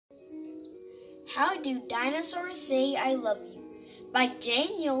How Do Dinosaurs Say I Love You? By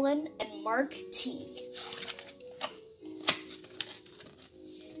Jane Yolen and Mark Teague.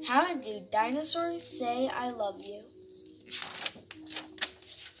 How do dinosaurs say I love you?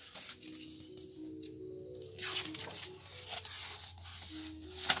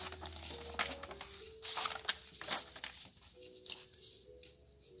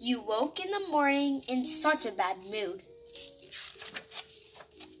 You woke in the morning in such a bad mood.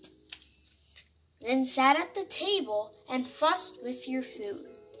 Then sat at the table and fussed with your food.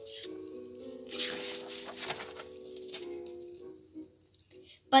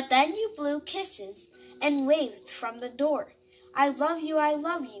 But then you blew kisses and waved from the door. I love you,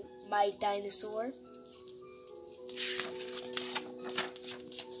 my dinosaur.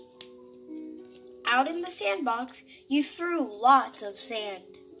 Out in the sandbox, you threw lots of sand.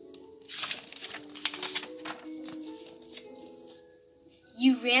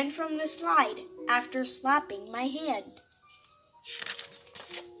 You ran from the slide after slapping my hand.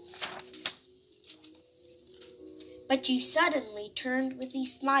 But you suddenly turned with a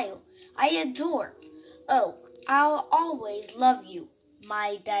smile I adore. Oh, I'll always love you,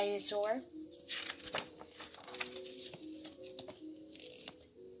 my dinosaur.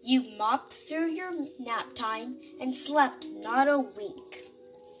 You mopped through your nap time and slept not a wink.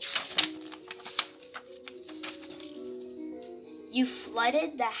 You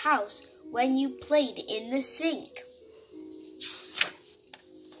flooded the house when you played in the sink.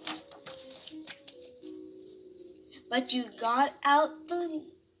 But you got out the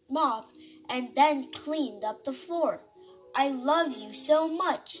mop and then cleaned up the floor. I love you so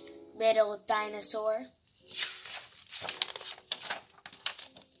much, little dinosaur.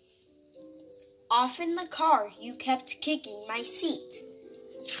 Off in the car, you kept kicking my seat.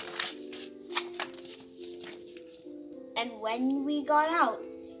 And when we got out,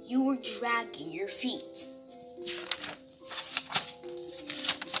 you were dragging your feet.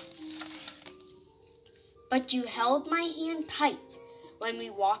 But you held my hand tight when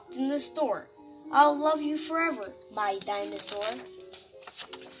we walked in the store. I'll love you forever, my dinosaur.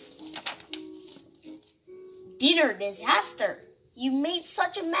 Dinner disaster! You made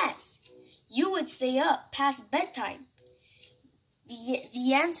such a mess. You would stay up past bedtime.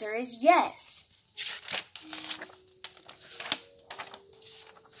 The answer is yes.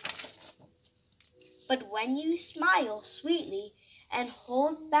 But when you smile sweetly and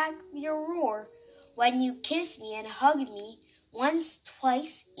hold back your roar, when you kiss me and hug me once,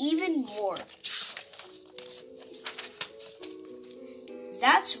 twice, even more,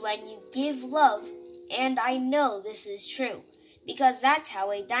 that's when you give love, and I know this is true, because that's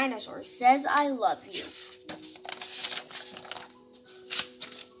how a dinosaur says I love you.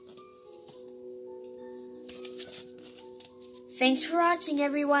 Thanks for watching,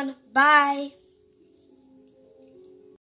 everyone. Bye!